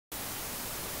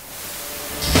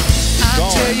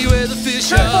tell you where the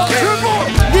fish are. Triple!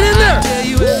 Get in there!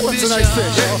 Ooh, that's a nice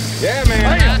fish. Yeah,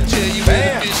 man. I'll tell you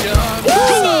where the fish are.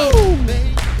 Come on!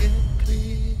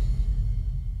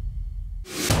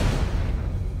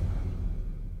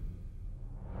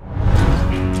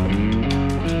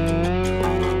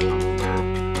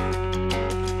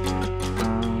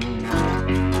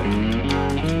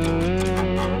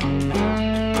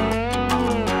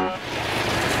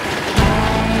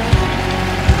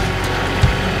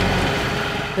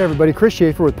 Hey everybody, Chris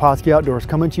Schaefer with Pautzke Outdoors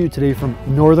coming to you today from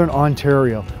Northern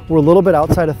Ontario. We're a little bit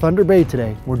outside of Thunder Bay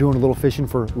today. We're doing a little fishing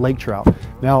for lake trout.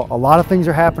 Now, a lot of things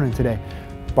are happening today.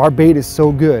 Our bait is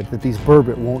so good that these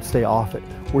burbot won't stay off it.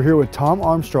 We're here with Tom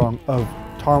Armstrong of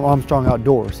Tom Armstrong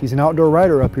Outdoors. He's an outdoor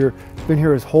writer up here. He's been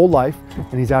here his whole life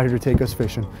and he's out here to take us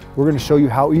fishing. We're going to show you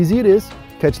how easy it is to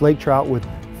catch lake trout with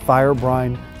Fire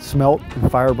Brine smelt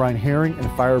and Fire Brine herring and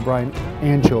Fire Brine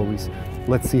anchovies.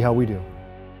 Let's see how we do.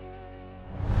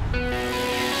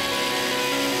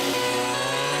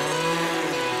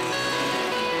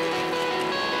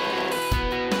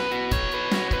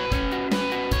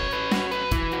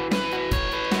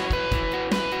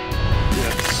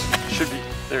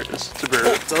 There it is. It's a bear.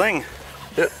 Oh, it's a ling.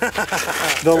 Yeah.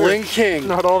 The ling king.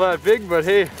 Not all that big, but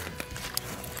hey.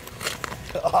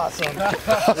 Awesome. There you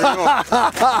go. Look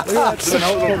at that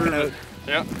snout over it.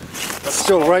 Yeah. That's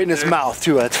still right in his mouth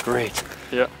too. That's great.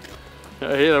 Yeah. Yeah.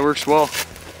 Hey, that works well.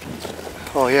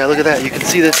 Oh yeah, look at that. You can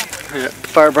see this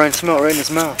Fire Brine smelt right in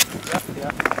his mouth.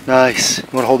 Yeah. Nice. You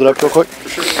want to hold it up real quick? For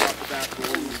sure.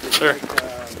 There.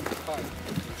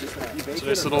 It's a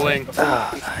nice little ling.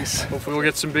 Ah, nice. Hopefully we'll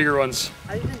get some bigger ones.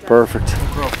 Perfect.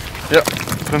 Yep.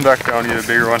 Put him back down, get a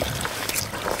bigger one.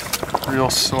 Real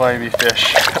slimy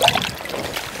fish.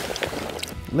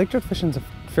 Lake trout fishing is a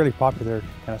fairly popular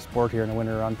kind of sport here in the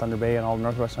winter around Thunder Bay and all of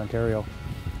northwestern Ontario.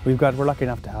 We're lucky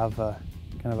enough to have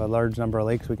kind of a large number of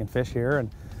lakes we can fish here, and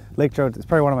lake trout is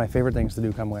probably one of my favorite things to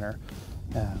do come winter.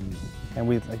 And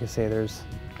like I say, there's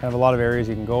kind of a lot of areas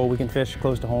you can go. We can fish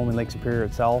close to home in Lake Superior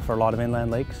itself or a lot of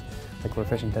inland lakes like we're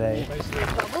fishing today.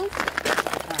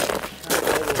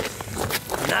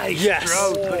 Nice. Yes.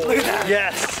 Trout. Look at that.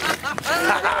 Yes.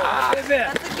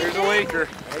 There's a laker.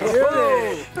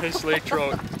 Nice lake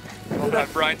trout. Oh,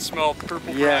 that brine smelt,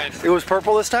 purple brine. It was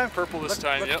purple this time? Purple this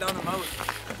time, yep. Down the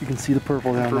mouth. You can see the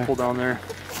purple down there. Purple down there.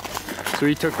 So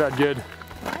he took that good.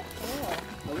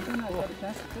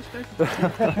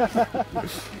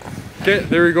 Okay,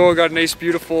 there we go. Got a nice,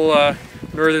 beautiful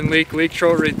northern lake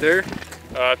trout right there.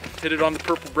 Hit it on the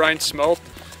purple brine smelt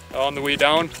on the way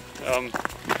down.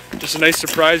 Just a nice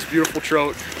surprise, beautiful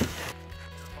trout.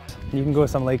 You can go to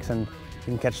some lakes and you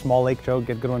can catch small lake trout,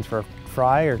 get good ones for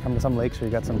fry, or come to some lakes where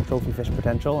you got some trophy fish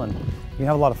potential, and you can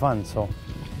have a lot of fun. So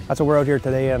that's what we're out here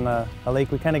today on a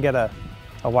lake. We kind of get a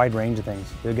wide range of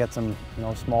things. You'll get some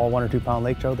small 1 or 2 pound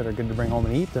lake trout that are good to bring home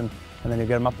and eat, and then you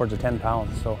get them upwards of 10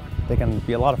 pounds. So they can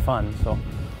be a lot of fun. So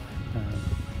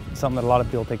something that a lot of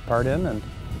people take part in, and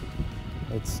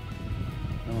it's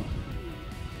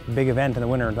a big event in the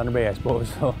winter in Thunder Bay, I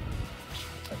suppose. So.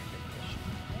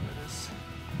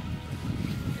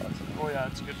 Oh yeah,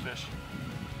 it's a good fish.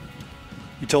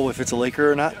 You told if it's a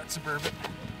laker or not? Yeah, it's a burbot.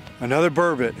 Another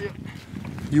burbot. Yeah.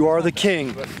 You are the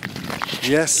king.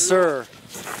 Yes, sir.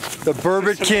 The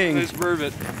burbot king. Nice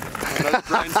burbot. Another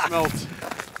brine smelt.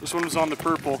 This one was on the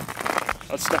purple.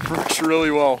 That stuff works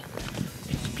really well.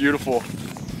 It's beautiful.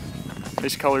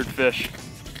 Nice colored fish.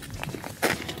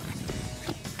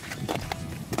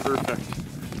 Perfect.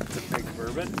 It's a big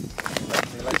burbot.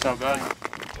 That's not bad.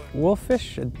 We'll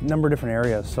fish a number of different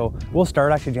areas. So we'll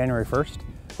start actually January 1st.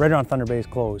 Right around Thunder Bay is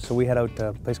closed. So we head out to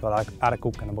a place called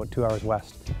Atikokan, about 2 hours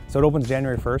west. So it opens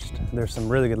January 1st. There's some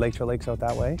really good lake trout lakes out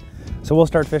that way. So we'll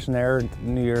start fishing there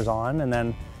New Year's on, and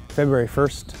then February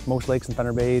 1st, most lakes in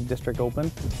Thunder Bay district open.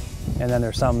 And then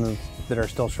there's some that are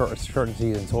still short in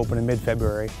season, so open in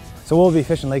mid-February. So we'll be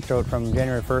fishing lake trout from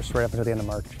January 1st right up until the end of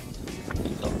March.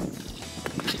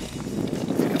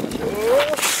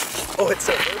 Oh, it's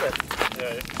so good.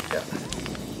 Yeah.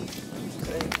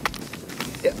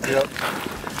 Yep.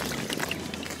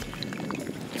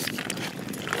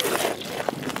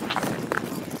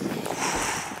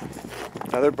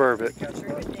 Another burbot.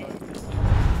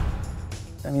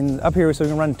 I mean, up here, so we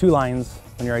can run 2 lines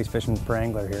when you're ice fishing per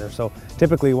angler here. So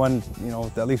typically one,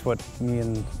 at least what me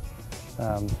and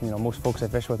most folks I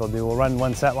fish with will do, we'll run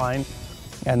 1 set line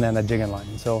and then a jigging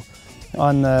line. So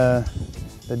on the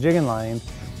jigging line,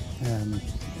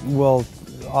 we'll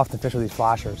often fish with these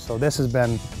flashers. So this has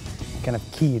been kind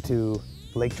of key to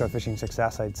lake trout fishing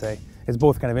success, I'd say. It's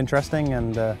both kind of interesting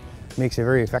and makes you a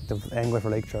very effective angler for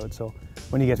lake trout. So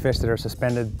when you get fish that are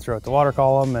suspended throughout the water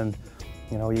column, and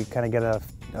you kind of get a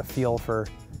a feel for,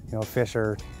 you know, fish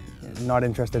are not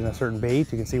interested in a certain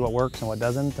bait. You can see what works and what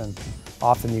doesn't, and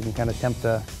often you can kind of tempt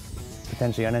a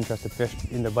potentially uninterested fish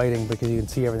into biting because you can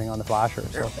see everything on the flasher.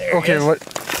 So. Okay, what?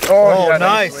 Oh, yeah,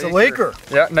 nice, a laker.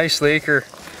 Yeah, nice laker.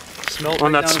 Smelt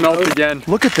On right that down smelt the road. again.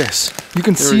 Look at this. You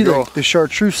can There see we go. the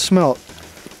chartreuse smelt.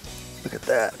 Look at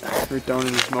that. Right down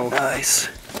in his mouth. Nice.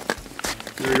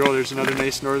 There we go, there's another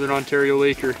nice Northern Ontario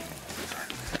laker.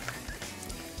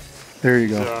 There you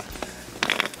He's, go.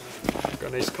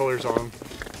 got nice colors on him.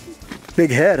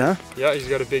 Big head, huh? Yeah, he's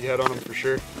got a big head on him for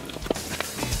sure.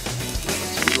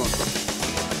 Good one.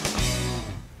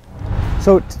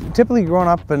 So typically growing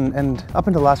up and up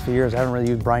until the last few years, I haven't really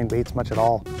used brine baits much at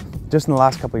all. Just in the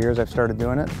last couple of years, I've started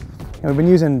doing it. And we've been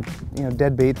using, you know,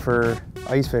 dead bait for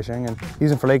ice fishing and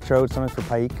using for lake trout, sometimes for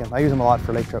pike, and I use them a lot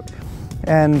for lake trout.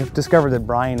 And discovered that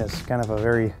brine is kind of a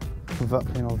very,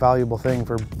 you know, valuable thing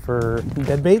for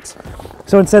dead baits.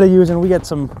 So instead of using, we'll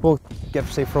get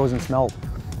say frozen smelt,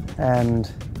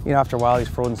 and you know, after a while these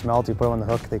frozen smelt, you put them on the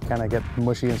hook, they kind of get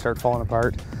mushy and start falling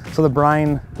apart. So the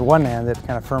brine, the one hand, it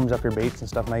kind of firms up your baits and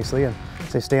stuff nicely, and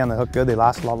they stay on the hook good, they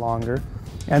last a lot longer.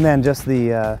 And then just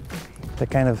the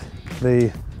kind of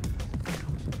the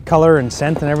color and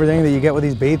scent and everything that you get with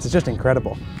these baits is just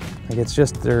incredible. Like it's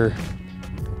just, they're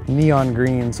neon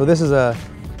green. So this is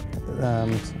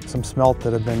some smelt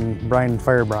that have been brined in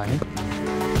Fire Brine.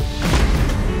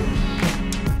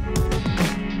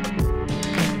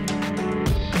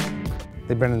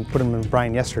 They've been put them in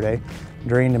brine yesterday,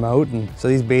 drained them out, and so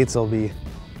these baits will be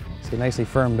nicely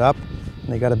firmed up.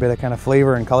 And they got a bit of kind of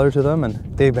flavor and color to them,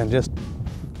 and they've been just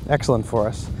excellent for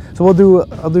us. So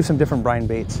I'll do some different brine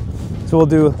baits. So we'll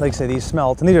do, like say, these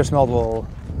smelt, and these are smelt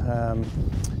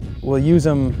we'll use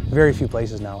them very few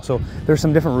places now. So there's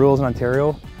some different rules in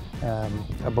Ontario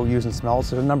about using smelts.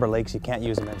 There's a number of lakes you can't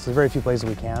use them in. So there's very few places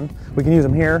we can. We can use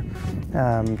them here.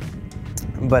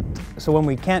 But so when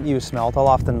we can't use smelt,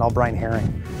 I'll brine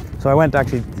herring. So I went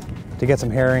actually to get some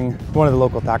herring. One of the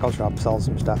local tackle shops sells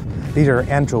some stuff. These are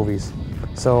anchovies.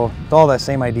 So it's all that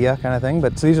same idea kind of thing,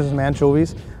 but so these are some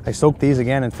anchovies. I soaked these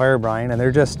again in Fire Brine, and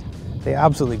they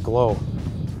absolutely glow.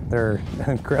 They're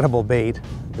an incredible bait.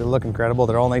 They look incredible.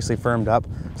 They're all nicely firmed up.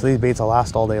 So these baits will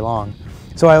last all day long.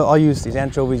 So I'll use these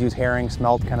anchovies, use herring,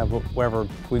 smelt, kind of wherever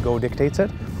we go dictates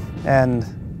it. And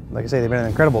like I say, they've been an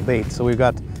incredible bait. So we've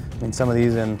got, I mean, some of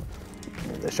these in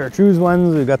the chartreuse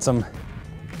ones. We've got some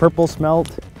purple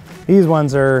smelt. These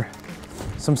ones are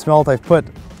some smelt I've put,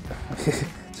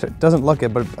 so it doesn't look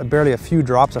it, but barely a few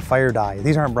drops of fire dye.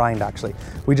 These aren't brined actually.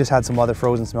 We just had some other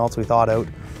frozen smelts we thawed out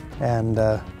and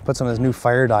put some of this new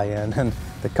fire dye in, and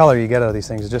the color you get out of these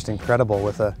things is just incredible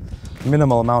with a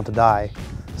minimal amount of dye.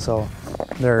 So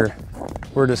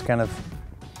we're just kind of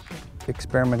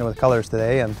experimenting with colors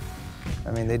today, and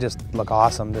I mean, they just look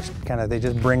awesome. They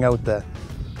just bring out the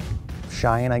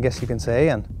shine, I guess you can say,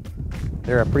 and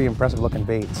they're a pretty impressive looking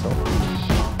bait. So.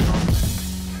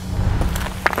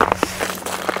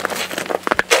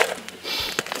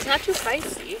 It's not too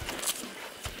spicy.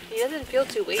 He doesn't feel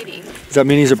too weighty. Does that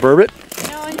mean he's a burbot?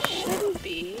 No, he shouldn't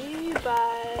be,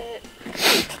 but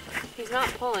he's not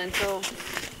pulling, so.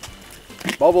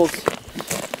 Bubbles.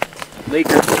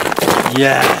 Laker.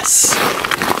 Yes.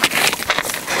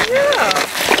 Yeah,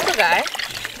 little guy.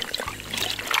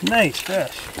 Nice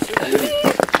fish.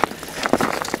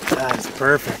 That's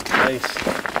perfect.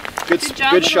 Nice. Good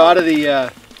job, Good shot of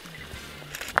the.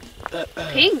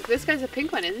 Pink. This guy's a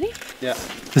pink one, isn't he? Yeah.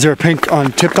 Is there a pink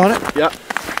tipped on it? Yeah.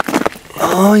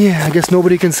 Oh yeah, I guess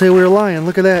nobody can say we were lying.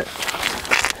 Look at that.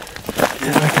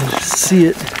 Yeah, I can see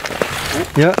it.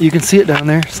 Yeah, you can see it down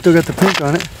there. Still got the pink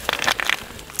on it.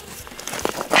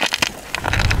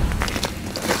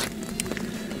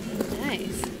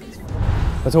 Nice.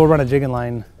 But so we'll run a jigging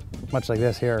line much like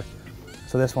this here.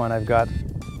 So this one I've got,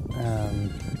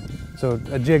 so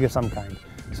a jig of some kind.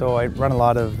 So I run a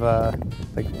lot of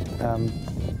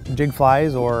jig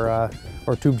flies or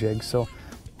tube jigs. So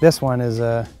this one is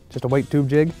just a white tube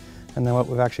jig, and then what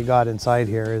we've actually got inside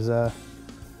here is I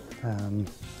think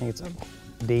it's a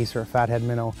dace or a fathead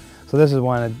minnow. So this is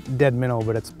one, a dead minnow,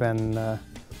 but it's been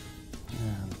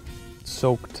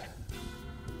soaked.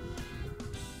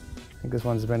 I think this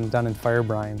one's been done in Fire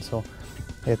Brine. So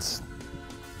it's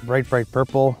bright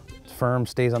purple, it's firm,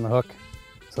 stays on the hook.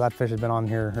 So that fish has been on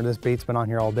here, or this bait's been on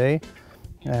here all day.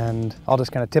 And I'll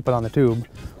just kind of tip it on the tube.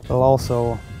 But I'll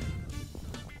also,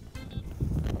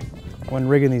 when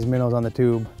rigging these minnows on the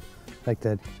tube, like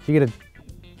that, if you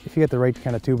get the right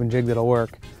kind of tube and jig that'll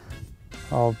work,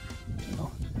 I'll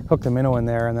hook the minnow in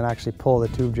there and then actually pull the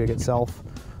tube jig itself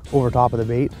over top of the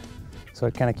bait. So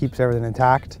it kind of keeps everything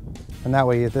intact. And that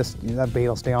way that bait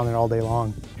will stay on there all day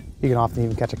long. you can often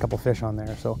even catch a couple fish on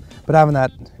there. So, but having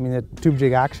that, I mean, the tube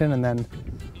jig action and then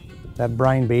that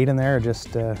brine bait in there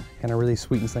just kind of really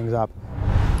sweetens things up.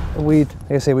 Like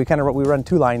I say, we run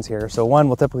 2 lines here. So one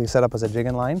we'll typically set up as a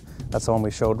jigging line. That's the one we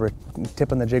showed. We're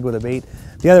tipping the jig with a bait.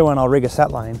 The other one I'll rig a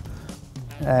set line,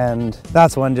 and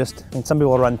that's one just. I mean, some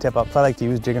people run tip ups. I like to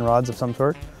use jigging rods of some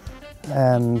sort,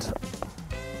 and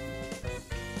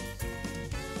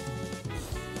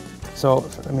so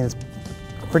I mean it's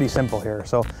pretty simple here.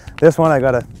 So this one I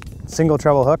got a single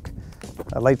treble hook,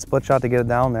 a light split shot to get it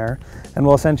down there, and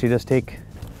we'll essentially just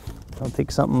I'll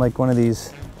take something like one of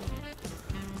these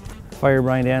Fire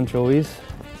Brine anchovies.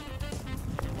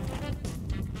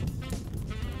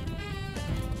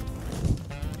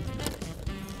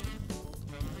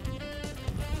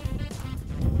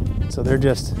 So they're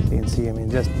just, you can see, I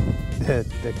mean, just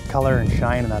the color and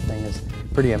shine in that thing is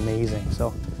pretty amazing.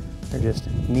 So they're just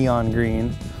neon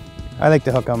green. I like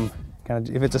to hook them kind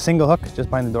of, if it's a single hook, just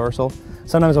behind the dorsal.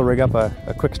 Sometimes I'll rig up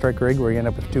a quick strike rig where you end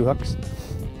up with 2 hooks.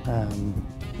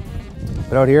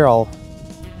 But out here I'll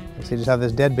just have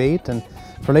this dead bait, and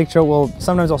for lake trout,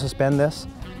 sometimes I'll suspend this.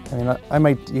 I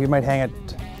mean, you might hang it,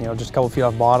 you know, just a couple feet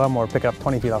off bottom, or pick it up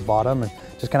 20 feet off bottom, and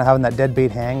just kind of having that dead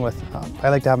bait hang with, I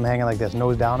like to have them hanging like this,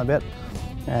 nose down a bit,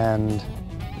 and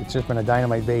it's just been a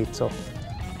dynamite bait. So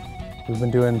we've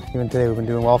been doing, even today, we've been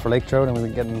doing well for lake trout, and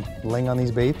we've been getting ling on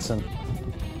these baits, and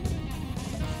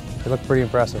they look pretty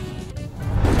impressive.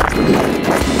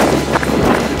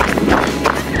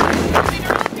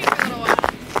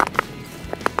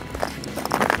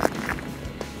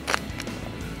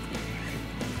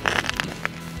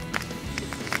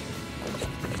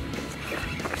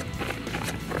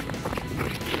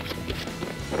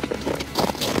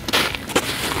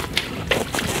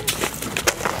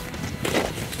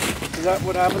 Is that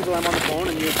what happens when I'm on the phone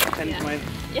and you tend to my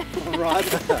rod?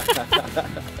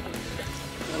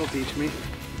 That'll teach me.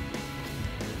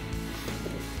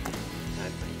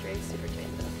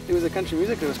 It was the country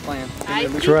music that was playing. I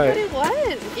think that it was.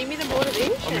 It gave me the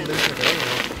motivation.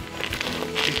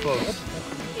 He's close.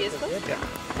 He is close? Yeah.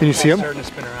 Can you see him? Starting to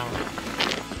spin around.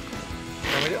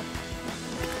 Can we do?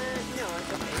 No,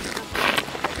 it's okay.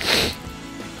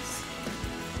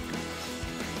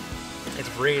 It's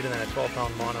braid and then a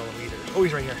 12-pound mono leader. Oh,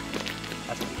 he's right here.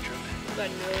 That's a big trout. Got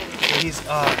no. He's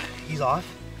off.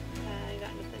 I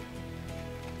got nothing.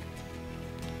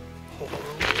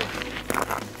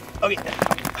 Okay.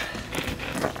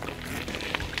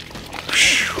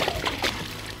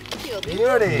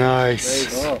 Beauty.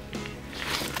 Nice. Oh.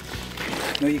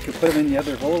 No, you could put them in the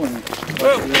other hole and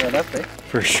clear it up, eh?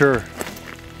 For sure.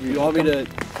 You want me to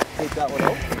take that one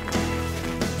out?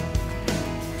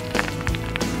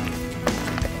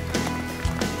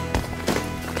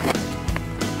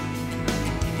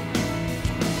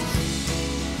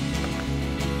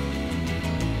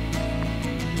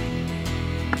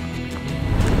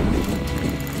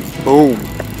 Boom.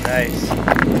 Nice.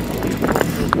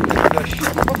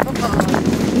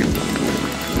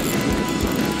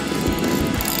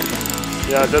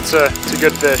 Yeah, it's a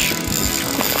good fish.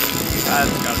 That's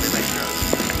gotta be nice trout.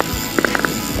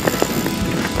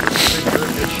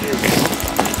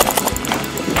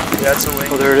 Yeah, it's a ling.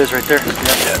 Oh, there it is right there.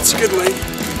 Yeah, it's a good ling.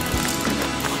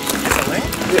 It's a ling?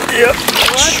 Yep,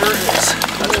 sure is.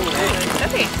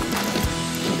 Okay.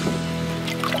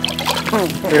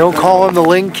 They don't call him the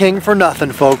Ling King for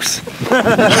nothing, folks.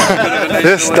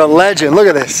 This the legend. Look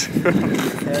at this. The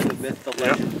myth, the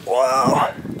legend.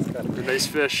 Wow. A nice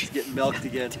fish. He's getting milked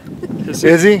again.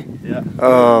 Is he? Yeah.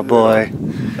 Oh boy.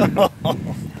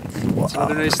 It's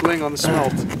another nice ling on the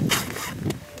smelt.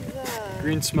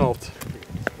 Green smelt.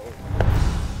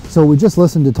 So we just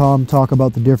listened to Tom talk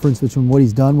about the difference between what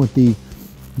he's done with the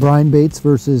brine baits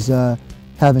versus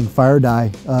having fire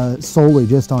dye solely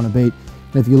just on a bait.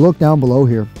 And if you look down below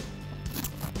here,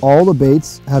 all the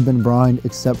baits have been brined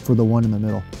except for the one in the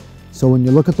middle. So when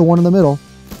you look at the one in the middle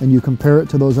and you compare it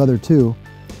to those other two,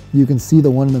 you can see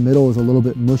the one in the middle is a little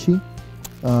bit mushy.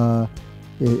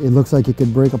 It looks like it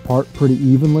could break apart pretty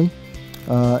evenly.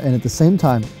 And at the same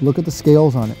time, look at the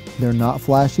scales on it. They're not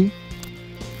flashy,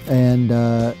 and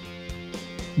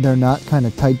they're not kind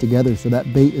of tight together. So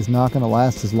that bait is not going to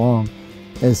last as long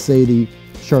as, say, the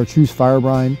chartreuse fire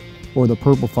brine or the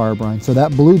purple fire brine. So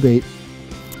that blue bait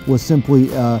was simply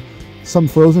some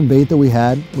frozen bait that we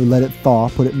had. We let it thaw,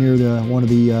 put it near one of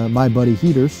the My Buddy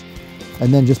heaters,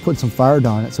 and then just put some fire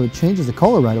dye on it. So it changes the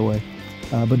color right away,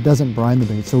 but doesn't brine the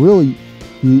bait. So really,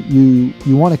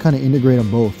 you want to kind of integrate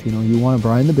them both. You know, you want to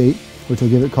brine the bait, which will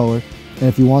give it color, and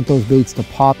if you want those baits to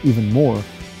pop even more,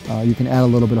 you can add a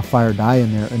little bit of fire dye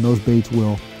in there, and those baits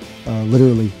will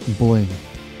literally bling.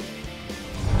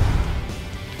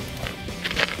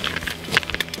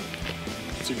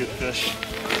 a good fish.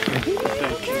 I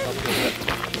think.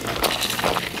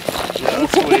 Yeah,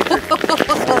 that's a laker.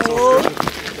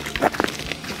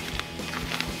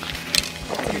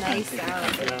 That's a nice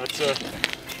sound. Yeah, it's a...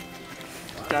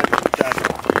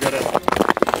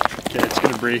 Okay, it's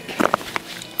gonna break.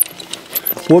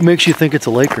 What makes you think it's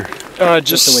a laker?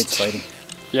 Just the way it's fighting.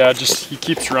 Yeah, just he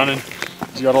keeps running.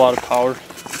 He's got a lot of power.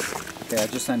 Yeah,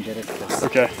 just undid it first.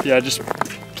 Okay, yeah, just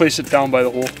place it down by the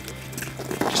hole.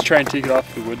 Just try and take it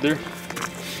off the wood there.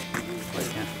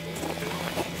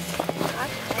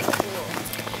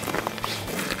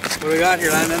 What do we got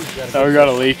here, Landon? Now we got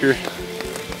a laker,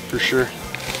 for sure.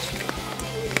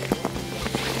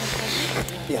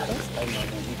 Yeah.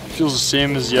 Feels the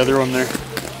same as the other one there.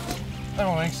 I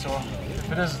don't think so.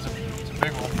 If it is, it's a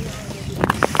big one.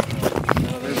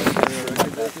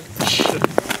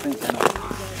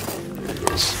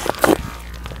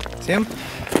 It's him?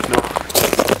 No.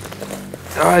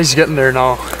 Ah, he's getting there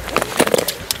now. He's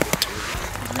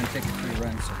gonna take a 3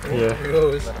 runs. So. Yeah. Here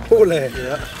goes. Ole.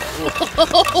 Yeah.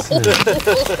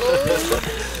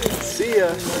 See ya.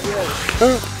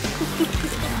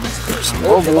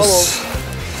 Bubbles.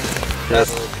 Yes.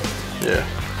 Yeah.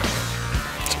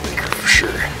 It's a laker for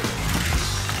sure.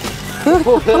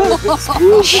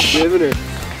 School's just giving her.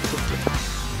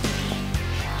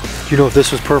 Do you know if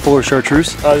this was purple or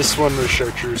chartreuse? This one was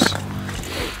chartreuse.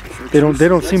 They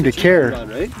don't seem to care.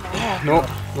 No,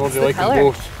 they like them color.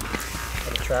 both.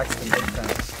 It attracts them big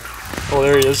time. Oh,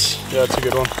 there he is. Yeah, it's a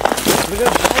good one.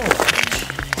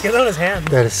 Get on his hand.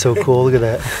 That is so cool. Look at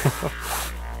that.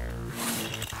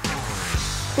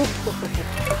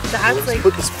 That's like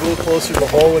Put the spool closer to the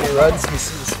hole when he runs. You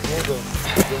see the spool go.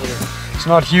 It's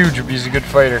not huge, but he's a good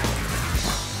fighter.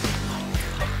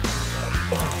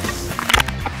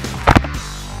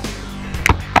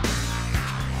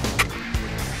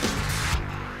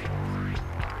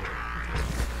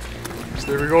 So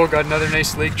there we go. Got another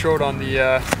nice lake trout on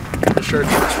the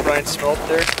chartreuse brine smelt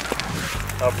there.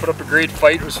 Put up a great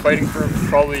fight. Was fighting for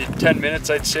probably 10 minutes,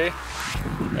 I'd say.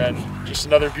 And just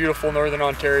another beautiful Northern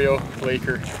Ontario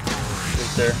laker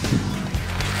right there.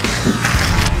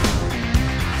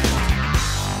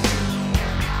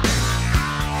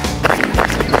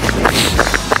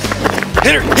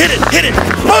 Hit it, hit it, hit it!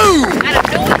 Boom! out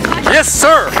of nowhere. Yes,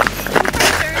 sir!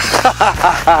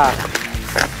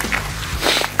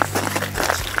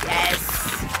 Yes.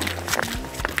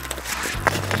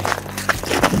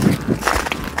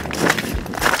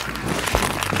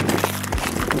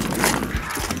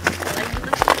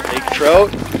 Lake trout.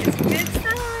 Good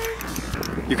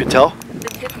size. You can tell? The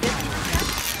tip dip.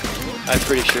 I'm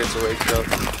pretty sure it's a lake trout.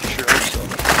 Sure hope so.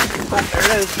 Oh, There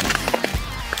it is.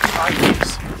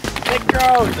 Nice. Lake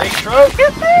trout. Lake trout.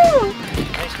 Woohoo!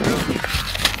 Nice trout.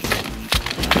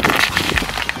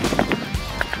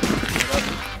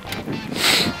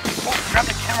 Oh, grab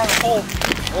the camera on the pole.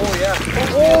 Oh yeah.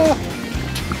 Oh.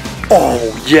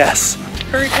 Oh, yes.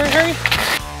 Hurry, hurry, hurry.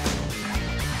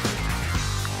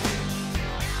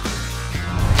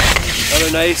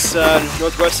 Another nice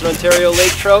northwestern Ontario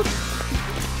lake trout.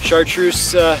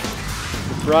 Chartreuse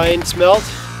brine smelt.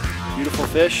 Beautiful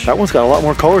fish. That one's got a lot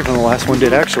more colors than the last one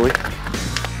did, actually.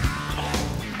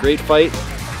 Great fight.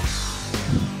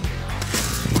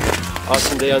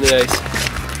 Awesome day on the ice.